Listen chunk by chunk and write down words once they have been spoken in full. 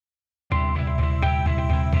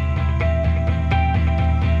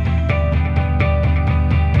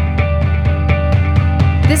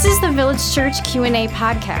This is the Village Church Q&A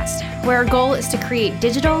podcast, where our goal is to create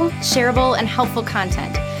digital, shareable, and helpful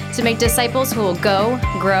content to make disciples who will go,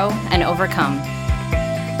 grow, and overcome.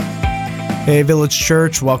 Hey, Village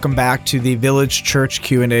Church. Welcome back to the Village Church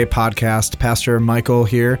Q&A podcast. Pastor Michael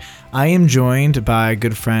here. I am joined by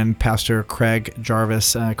good friend, Pastor Craig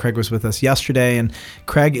Jarvis. Craig was with us yesterday, and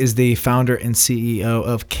Craig is the founder and CEO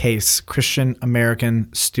of CASE, Christian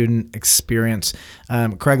American Student Experience.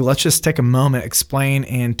 Craig, let's just take a moment, explain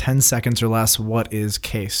in 10 seconds or less, what is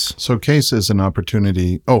CASE? So CASE is an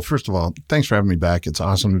opportunity. Oh, first of all, thanks for having me back. It's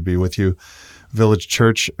awesome to be with you. Village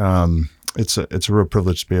Church, it's a real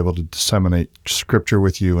privilege to be able to disseminate Scripture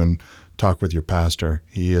with you and talk with your pastor.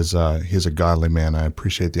 He is a godly man. I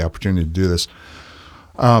appreciate the opportunity to do this.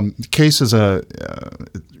 CASE is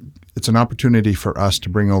it's an opportunity for us to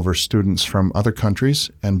bring over students from other countries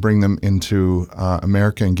and bring them into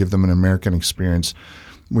America and give them an American experience.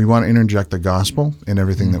 We want to interject the gospel in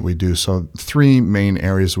everything that we do. So 3 main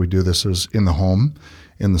areas we do this is in the home,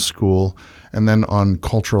 in the school, and then on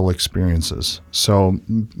cultural experiences. So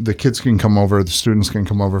the kids can come over, the students can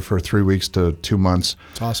come over for 3 weeks to 2 months.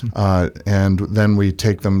 It's awesome. And then we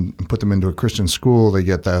take them and put them into a Christian school. They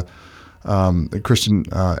get the Christian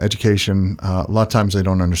education. A lot of times they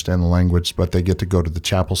don't understand the language, but they get to go to the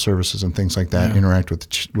chapel services and things like that, interact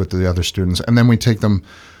with the other students. And then we take them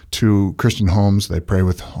to Christian homes. They pray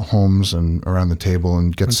with homes and around the table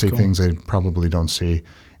and get to see things they probably don't see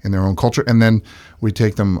in their own culture. And then we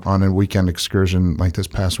take them on a weekend excursion. Like this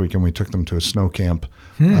past weekend, we took them to a snow camp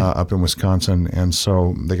up in Wisconsin. And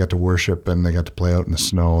so they got to worship and they got to play out in the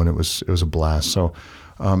snow, and it was a blast. So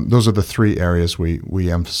those are the 3 areas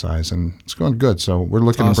we emphasize, and it's going good. So we're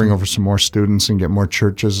looking to bring over some more students and get more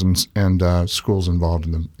churches and schools involved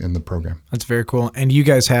in the program. That's very cool. And you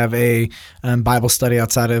guys have a Bible study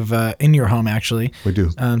outside of in your home, actually. We do.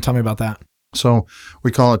 Tell me about that. So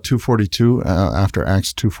we call it 242, after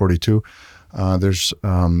Acts 242. There's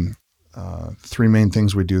 3 main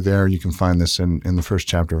things we do there. You can find this in the first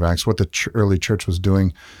chapter of Acts. What the early church was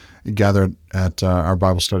doing, gathered at our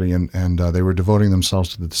Bible study, and they were devoting themselves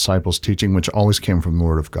to the disciples' teaching, which always came from the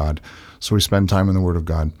Word of God. So we spend time in the Word of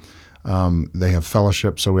God. They have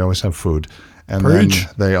fellowship, so we always have food. And Preach.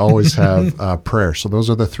 Then they always have prayer. So those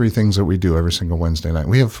are the 3 things that we do every single Wednesday night.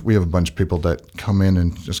 We have a bunch of people that come in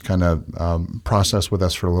and just kind of process with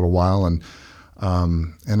us for a little while, and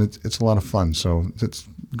it's a lot of fun. So it's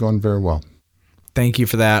going very well. Thank you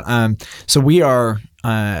for that. So we are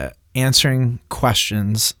answering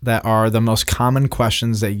questions that are the most common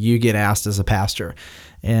questions that you get asked as a pastor.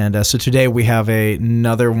 And so today we have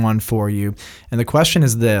another one for you. And the question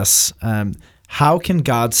is this: how can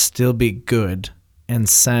God still be good and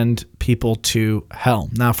send people to hell?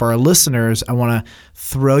 Now, for our listeners, I want to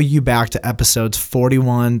throw you back to episodes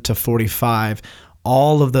 41 to 45.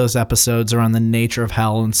 All of those episodes are on the nature of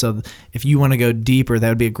hell. And so if you want to go deeper, that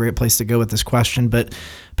would be a great place to go with this question. But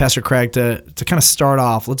Pastor Craig, to kind of start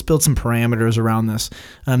off, let's build some parameters around this.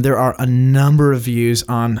 There are a number of views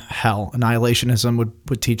on hell. Annihilationism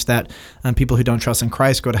would teach that people who don't trust in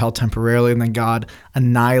Christ go to hell temporarily, and then God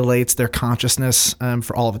annihilates their consciousness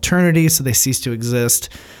for all of eternity, so they cease to exist.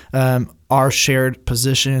 Our shared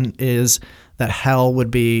position is that hell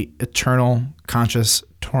would be eternal conscious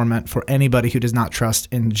torment for anybody who does not trust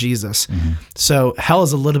in Jesus. Mm-hmm. So hell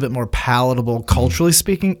is a little bit more palatable culturally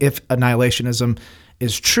speaking if annihilationism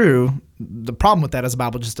is true. The problem with that is the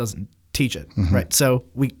Bible just doesn't teach it, right? So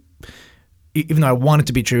even though I want it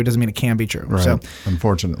to be true, it doesn't mean it can be true. Right. So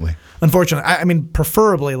Unfortunately. I mean,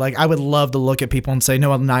 preferably, like I would love to look at people and say,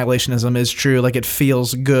 no, annihilationism is true. Like it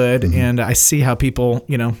feels good. And I see how people,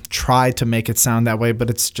 try to make it sound that way,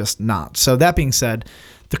 but it's just not. So that being said,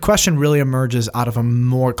 the question really emerges out of a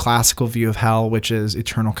more classical view of hell, which is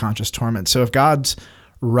eternal conscious torment. So if God's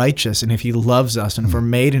righteous and if he loves us and if we're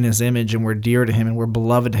made in his image and we're dear to him and we're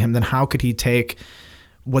beloved to him, then how could he take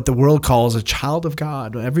what the world calls a child of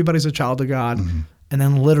God, everybody's a child of God, and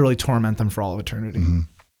then literally torment them for all of eternity?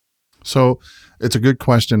 So it's a good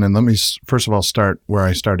question, and let me first of all start where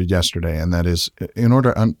I started yesterday, and that is in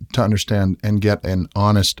order to understand and get an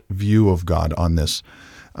honest view of God on this,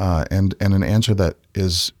 and an answer that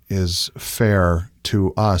is fair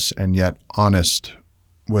to us and yet honest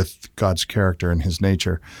with God's character and his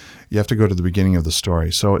nature, you have to go to the beginning of the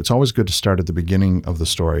story. So it's always good to start at the beginning of the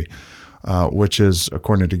story, which is,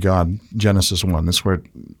 according to God, Genesis 1. This is where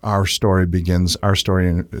our story begins. Our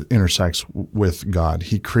story intersects with God.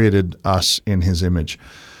 He created us in his image.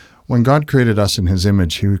 When God created us in his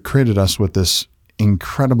image, he created us with this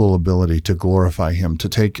incredible ability to glorify him, to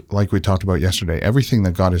take, like we talked about yesterday, everything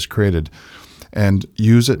that God has created and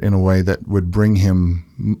use it in a way that would bring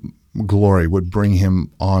him glory, would bring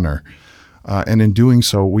him honor. And in doing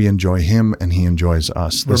so, we enjoy him and he enjoys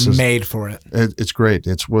us. We're made for it. It's great.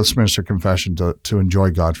 It's Westminster Confession to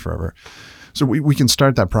enjoy God forever. So we can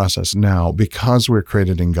start that process now because we're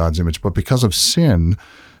created in God's image. But because of sin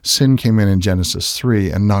came in Genesis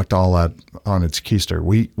 3 and knocked all that on its keister.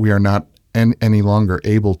 We are not any longer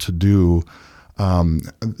able to do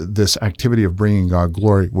this activity of bringing God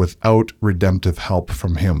glory without redemptive help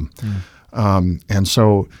from him. And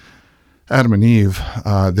so Adam and Eve,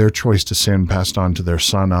 their choice to sin passed on to their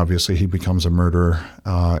son. Obviously, he becomes a murderer.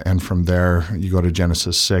 And from there, you go to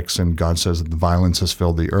Genesis 6, and God says that the violence has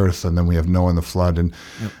filled the earth. And then we have Noah and the flood. And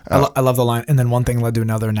I love the line, and then one thing led to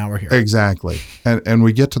another, and now we're here. Exactly. And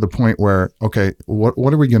we get to the point where, okay,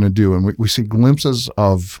 what are we going to do? And we see glimpses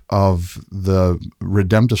of the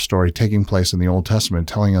redemptive story taking place in the Old Testament,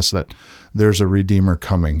 telling us that there's a Redeemer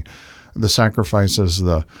coming. The sacrifices,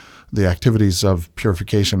 the activities of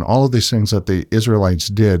purification, all of these things that the Israelites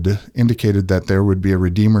did indicated that there would be a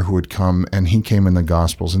Redeemer who would come, and he came in the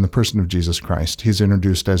Gospels in the person of Jesus Christ. He's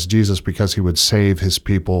introduced as Jesus because he would save his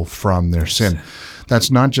people from their sin. That's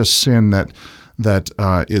not just sin that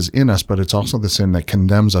is in us, but it's also the sin that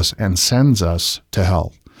condemns us and sends us to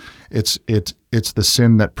hell. It's the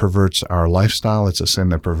sin that perverts our lifestyle. It's a sin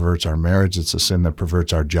that perverts our marriage. It's a sin that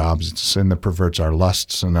perverts our jobs. It's a sin that perverts our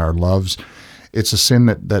lusts and our loves. It's a sin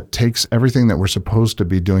that takes everything that we're supposed to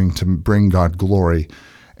be doing to bring God glory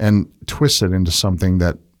and twists it into something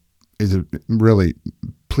that really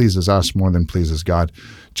pleases us more than pleases God.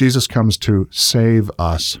 Jesus comes to save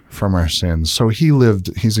us from our sins. So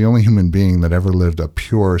he's the only human being that ever lived a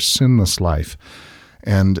pure, sinless life.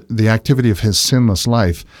 And the activity of his sinless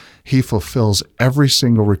life, he fulfills every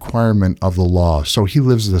single requirement of the law. So he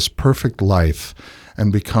lives this perfect life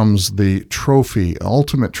and becomes the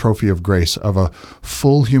ultimate trophy of grace of a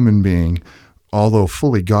full human being, although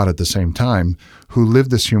fully God at the same time, who lived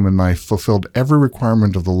this human life, fulfilled every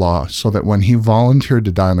requirement of the law, so that when he volunteered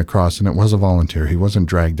to die on the cross, and it was a volunteer, he wasn't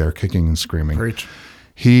dragged there kicking and screaming. Preach.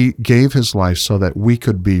 He gave his life so that we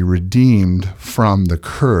could be redeemed from the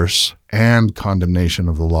curse and condemnation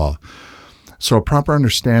of the law. So a proper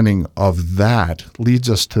understanding of that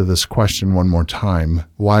leads us to this question one more time.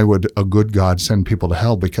 Why would a good God send people to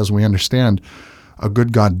hell? Because we understand a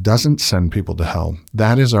good God doesn't send people to hell.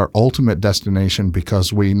 That is our ultimate destination,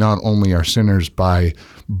 because we not only are sinners by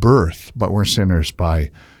birth, but we're sinners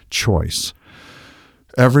by choice.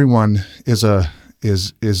 Everyone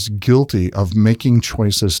is guilty of making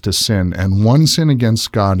choices to sin, and one sin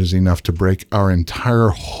against God is enough to break our entire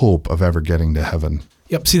hope of ever getting to heaven.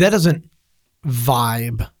 Yep. See, that doesn't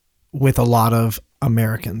vibe with a lot of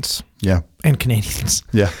Americans. Yeah. And Canadians.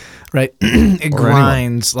 Yeah. Right? It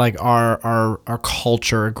grinds like our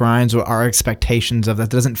culture, it grinds our expectations of that. It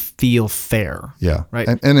doesn't feel fair. Yeah. Right.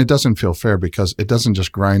 And it doesn't feel fair because it doesn't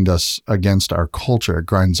just grind us against our culture. It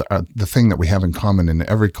grinds the thing that we have in common in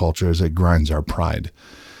every culture is it grinds our pride.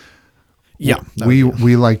 Yeah.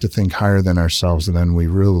 We like to think higher than ourselves than we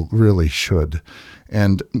really should.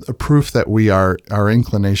 And proof that our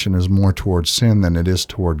inclination is more towards sin than it is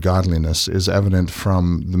toward godliness is evident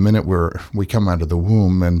from the minute we come out of the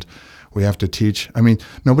womb and we have to teach. I mean,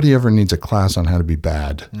 nobody ever needs a class on how to be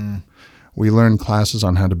bad. We learn classes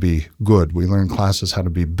on how to be good. We learn classes how to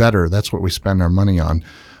be better. That's what we spend our money on.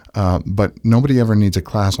 But nobody ever needs a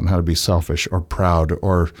class on how to be selfish or proud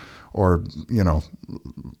or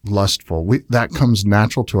lustful. That comes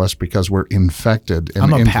natural to us because we're infected and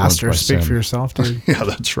I'm a influenced pastor. by Speak sin. for yourself, dude. Yeah,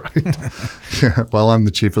 that's right. Yeah, well, I'm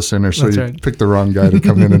the chief of sinners, so That's you right. picked the wrong guy to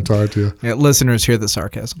come in and talk to you. Yeah, listeners hear the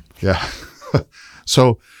sarcasm. Yeah.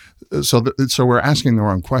 So we're asking the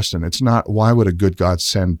wrong question. It's not why would a good God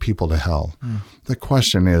send people to hell. The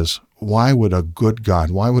question is, why would a good God,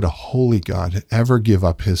 why would a holy God ever give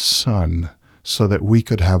up his son so that we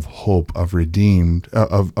could have hope of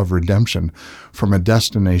redemption from a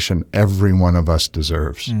destination every one of us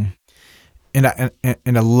deserves? And I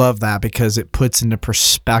love that because it puts into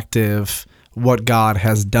perspective what God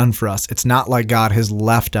has done for us. It's not like God has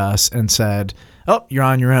left us and said, "Oh, you're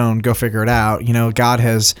on your own, go figure it out." God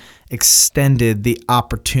has extended the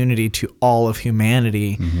opportunity to all of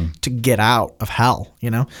humanity to get out of hell,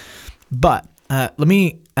 But let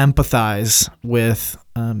me empathize with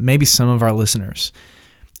maybe some of our listeners.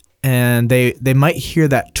 And they might hear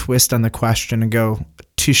that twist on the question and go,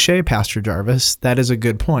 "Touché, Pastor Jarvis, that is a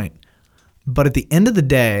good point." But at the end of the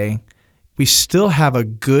day, we still have a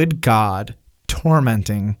good God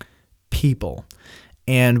tormenting people.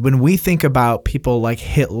 And when we think about people like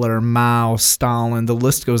Hitler, Mao, Stalin, the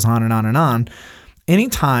list goes on and on and on,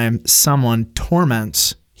 anytime someone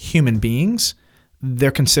torments human beings,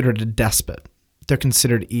 they're considered a despot. they're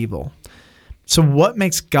considered evil. So what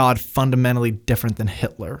makes God fundamentally different than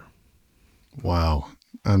Hitler? Wow.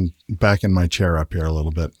 I'm back in my chair up here a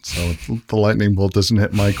little bit, so the lightning bolt doesn't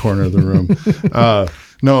hit my corner of the room.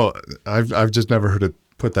 No, I've just never heard it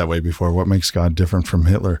put that way before. What makes God different from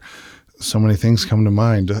Hitler? So many things come to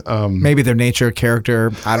mind. Maybe their nature,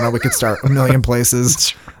 character. I don't know. We could start a million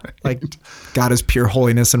places. Right. Like God is pure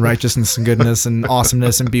holiness and righteousness and goodness and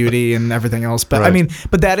awesomeness and beauty and everything else. But right.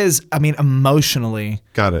 but that is, emotionally.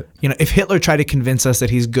 Got it. If Hitler tried to convince us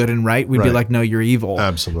that he's good and right, we'd be like, no, you're evil.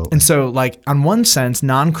 Absolutely. And so, like, on one sense,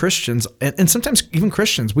 non-Christians, and sometimes even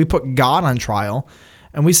Christians, we put God on trial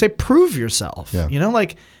and we say, prove yourself. Yeah.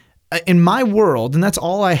 Like in my world, and that's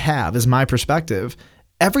all I have is my perspective.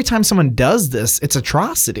 Every time someone does this, it's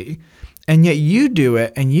atrocity. And yet you do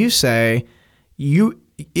it and you say,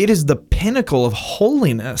 it is the pinnacle of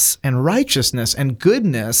holiness and righteousness and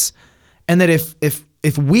goodness. And that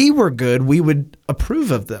if we were good, we would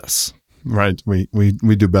approve of this. Right. We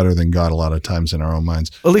do better than God a lot of times in our own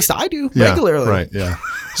minds. At least I do regularly. Right. Yeah.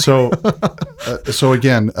 So, so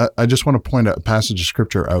again, I just want to point a passage of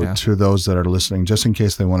scripture out to those that are listening, just in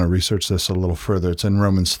case they want to research this a little further. It's in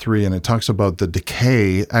Romans 3, and it talks about the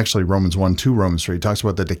decay. Actually, Romans 1 to Romans 3 talks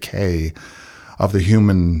about the decay of the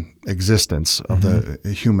human existence, of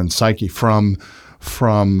the human psyche from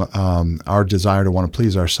our desire to want to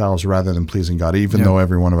please ourselves rather than pleasing God. Even though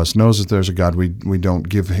every one of us knows that there's a God, we don't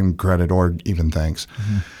give him credit or even thanks.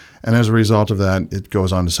 And as a result of that, it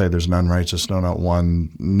goes on to say there's none righteous, no, not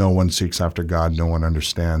one. No one seeks after God. No one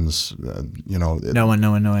understands, No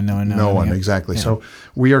one. Exactly. Yeah. So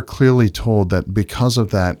we are clearly told that because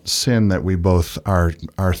of that sin that we both are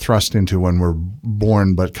thrust into when we're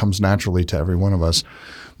born, but comes naturally to every one of us,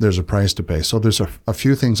 there's a price to pay. So there's a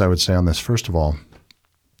few things I would say on this. First of all,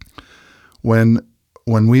 when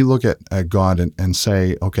we look at God and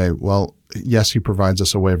say, okay, well, yes, he provides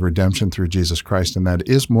us a way of redemption through Jesus Christ, and that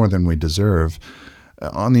is more than we deserve.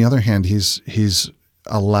 On the other hand, he's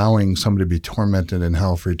allowing somebody to be tormented in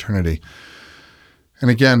hell for eternity. And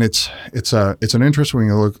again, it's an interest when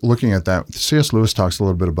you're looking at that. C.S. Lewis talks a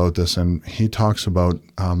little bit about this, and he talks about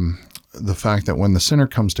the fact that when the sinner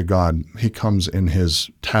comes to God, he comes in his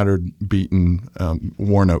tattered, beaten,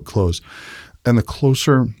 worn-out clothes. And the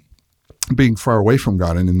closer, being far away from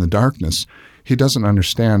God and in the darkness, he doesn't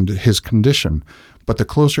understand his condition. But the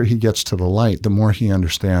closer he gets to the light, the more he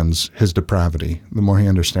understands his depravity, the more he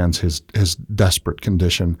understands his desperate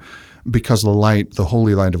condition, because the light, the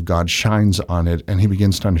holy light of God, shines on it, and he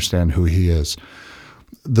begins to understand who he is.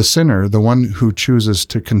 The sinner, the one who chooses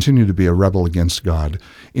to continue to be a rebel against God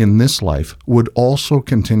in this life, would also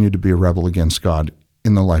continue to be a rebel against God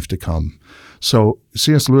in the life to come. So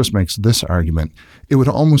C.S. Lewis makes this argument. It would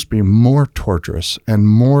almost be more torturous and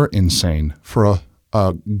more insane for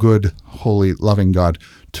a good, holy, loving God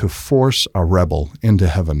to force a rebel into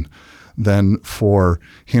heaven than for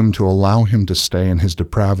him to allow him to stay in his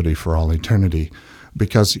depravity for all eternity,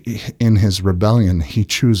 because in his rebellion, he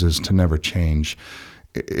chooses to never change.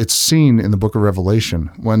 It's seen in the book of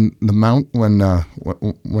Revelation when the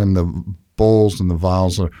bowls and the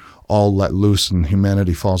vials are all let loose and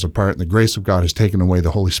humanity falls apart and the grace of God is taken away,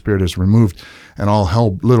 the Holy Spirit is removed, and all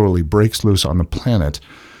hell literally breaks loose on the planet.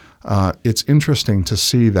 It's interesting to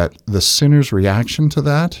see that the sinner's reaction to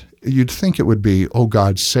that, you'd think it would be, oh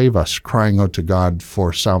God, save us, crying out to God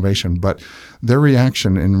for salvation. But their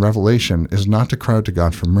reaction in Revelation is not to cry out to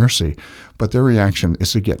God for mercy, but their reaction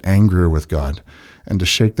is to get angrier with God and to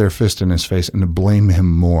shake their fist in his face and to blame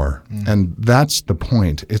him more. And that's the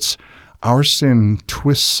point. It's our sin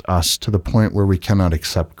twists us to the point where we cannot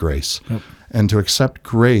accept grace. Yep. And to accept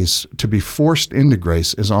grace, to be forced into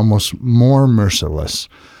grace, is almost more merciless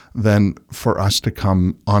than for us to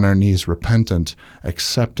come on our knees repentant,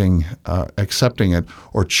 accepting it,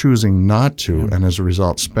 or choosing not to, and as a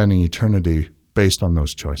result, spending eternity based on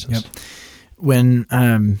those choices. Yep.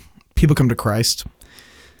 When people come to Christ,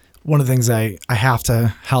 one of the things I have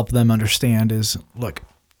to help them understand is, look,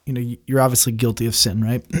 you're obviously guilty of sin,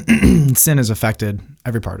 right? Sin has affected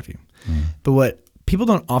every part of you. But what people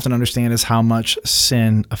don't often understand is how much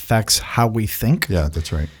sin affects how we think. Yeah,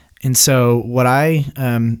 that's right. And so what I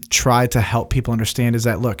try to help people understand is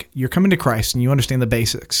that, look, you're coming to Christ and you understand the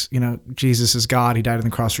basics. Jesus is God. He died on the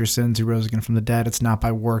cross for your sins. He rose again from the dead. It's not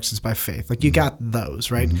by works. It's by faith. Like, you got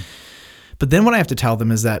those, right? But then what I have to tell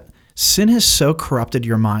them is that sin has so corrupted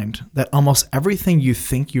your mind that almost everything you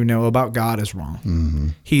think you know about God is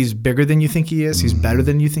wrong. He's bigger than you think he is. He's better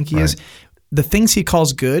than you think he is. The things he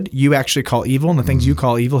calls good, you actually call evil, and the things you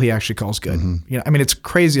call evil, he actually calls good. It's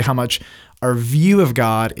crazy how much our view of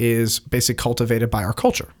God is basically cultivated by our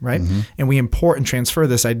culture, right? And we import and transfer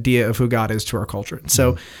this idea of who God is to our culture.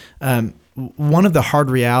 So one of the hard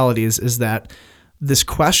realities is that this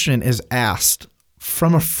question is asked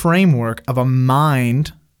from a framework of a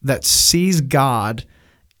mind that sees God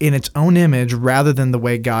in its own image rather than the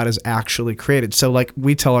way God is actually created. So like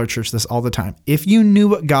we tell our church this all the time. If you knew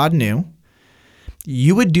what God knew,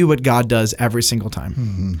 you would do what God does every single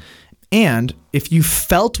time. And if you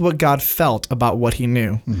felt what God felt about what he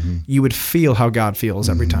knew, you would feel how God feels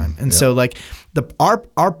every time. And so like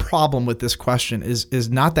our problem with this question is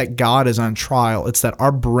not that God is on trial. It's that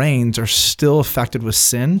our brains are still affected with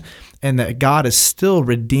sin and that God is still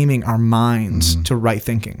redeeming our minds to right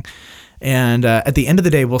thinking. And at the end of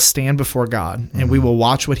the day, we'll stand before God and we will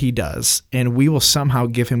watch what he does and we will somehow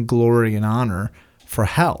give him glory and honor for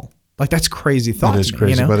hell. Like that's crazy thought. It is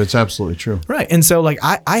crazy, but it's absolutely true. Right. And so like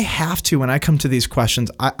I have to, when I come to these questions,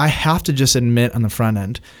 I have to just admit on the front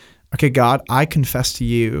end, okay, God, I confess to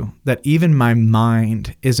you that even my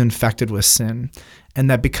mind is infected with sin and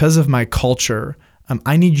that because of my culture,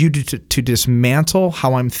 I need you to dismantle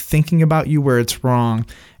how I'm thinking about you where it's wrong.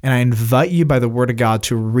 And I invite you by the word of God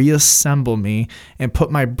to reassemble me and put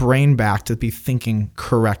my brain back to be thinking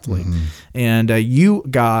correctly. And you,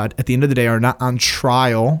 God, at the end of the day, are not on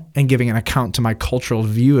trial and giving an account to my cultural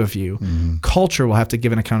view of you. Culture will have to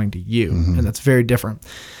give an accounting to you. And that's very different.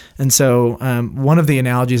 And so one of the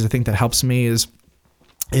analogies I think that helps me is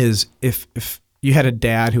if you had a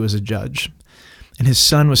dad who was a judge, and his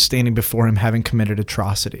son was standing before him having committed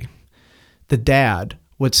atrocity, the dad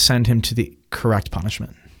would send him to the correct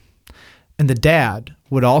punishment. And the dad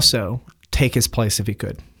would also take his place if he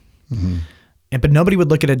could. But nobody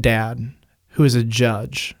would look at a dad who is a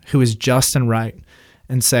judge, who is just and right,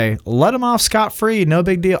 and say, let him off scot-free, no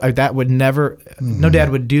big deal. That would never, no dad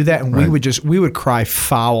would do that, and we would cry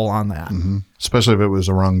foul on that. Especially if it was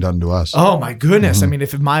a wrong done to us. Oh my goodness. I mean,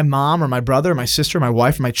 if my mom or my brother or my sister, or my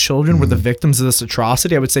wife or my children were the victims of this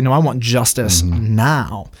atrocity, I would say, no, I want justice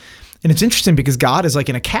now. And it's interesting because God is like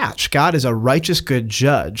in a catch. God is a righteous, good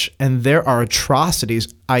judge, and there are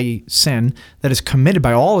atrocities, i.e. sin, that is committed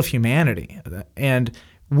by all of humanity. And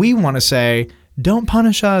we want to say, don't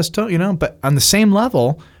punish us, but on the same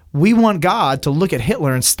level, we want God to look at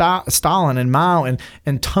Hitler and Stalin and Mao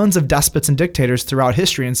and tons of despots and dictators throughout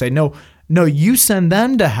history and say, no, you send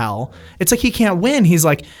them to hell. It's like he can't win. He's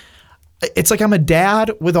like, it's like I'm a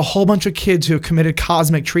dad with a whole bunch of kids who have committed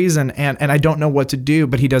cosmic treason and I don't know what to do,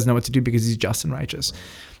 but he does know what to do because he's just and righteous.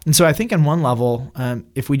 And so I think on one level,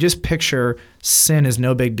 if we just picture sin as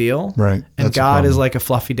no big deal, right, and God is like a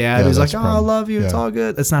fluffy dad who's like, I love you, it's all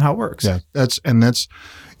good. That's not how it works. Yeah,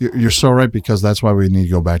 you're so right, because that's why we need to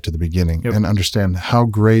go back to the beginning and understand how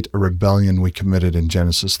great a rebellion we committed in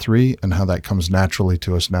Genesis 3 and how that comes naturally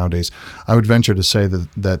to us nowadays. I would venture to say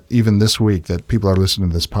that even this week that people are listening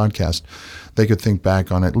to this podcast, they could think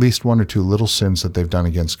back on at least one or two little sins that they've done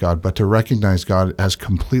against God, but to recognize God as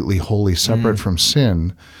completely holy, separate from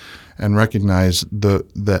sin, and recognize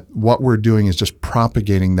that what we're doing is just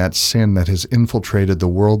propagating that sin that has infiltrated the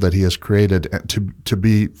world that he has created to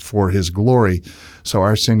be for his glory. So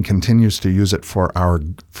our sin continues to use it for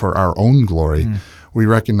our own glory. We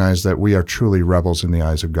recognize that we are truly rebels in the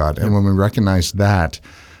eyes of God. And when we recognize that,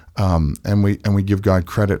 and we give God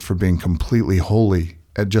credit for being completely holy,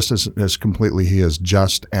 just as completely he is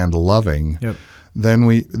just and loving, then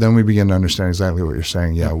we begin to understand exactly what you're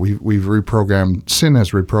saying. Yeah, we've reprogrammed, sin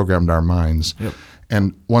has reprogrammed our minds.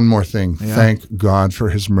 And one more thing, thank God for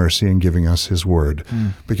his mercy in giving us his word,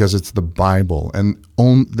 because it's the Bible. And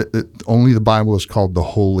only the Bible is called the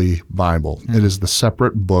Holy Bible. It is the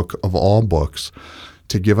separate book of all books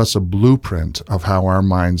to give us a blueprint of how our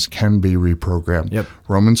minds can be reprogrammed.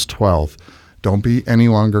 Romans 12. Don't be any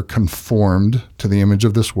longer conformed to the image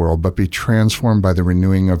of this world, but be transformed by the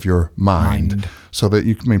renewing of your mind, so that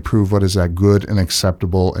you may prove what is that good and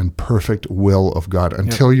acceptable and perfect will of God.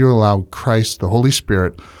 Until you allow Christ, the Holy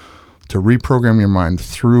Spirit, to reprogram your mind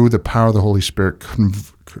through the power of the Holy Spirit,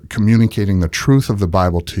 communicating the truth of the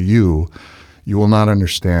Bible to you, you will not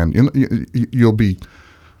understand.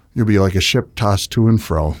 You'll be like a ship tossed to and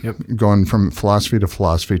fro, going from philosophy to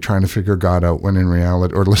philosophy, trying to figure God out, when in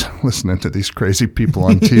reality, or listening to these crazy people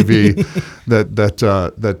on TV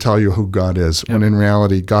that tell you who God is, when in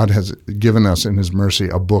reality, God has given us in his mercy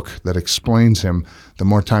a book that explains him. The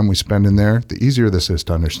more time we spend in there, the easier this is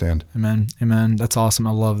to understand. Amen. Amen. That's awesome.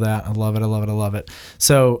 I love that. I love it. I love it. I love it.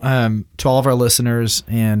 So to all of our listeners,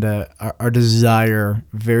 and our desire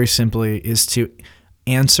very simply is to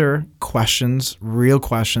answer questions, real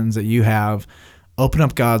questions that you have open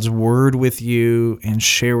up God's word with you and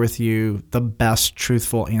share with you the best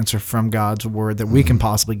truthful answer from God's word that we can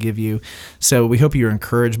possibly give you. So we hope you're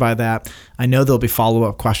encouraged by that. I know there'll be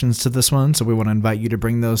follow-up questions to this one, so we want to invite you to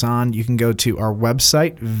bring those on. You can go to our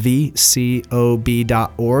website, vcob.org,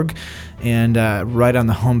 and right on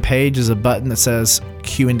the home page is a button that says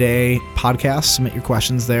Q&A podcast. Submit your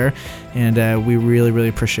questions there, and we really, really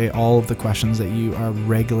appreciate all of the questions that you are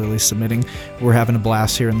regularly submitting. We're having a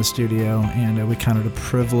blast here in the studio, and we count it a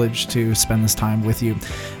privilege to spend this time with you.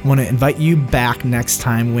 I want to invite you back next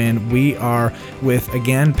time when we are with,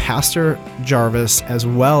 again, Pastor Jarvis, as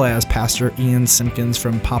well as Pastor Ian Simpkins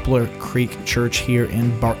from Poplar Creek Church here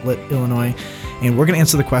in Bartlett, Illinois. And we're going to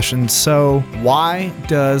answer the question, so why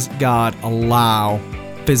does God allow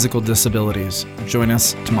physical disabilities? Join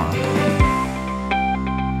us tomorrow.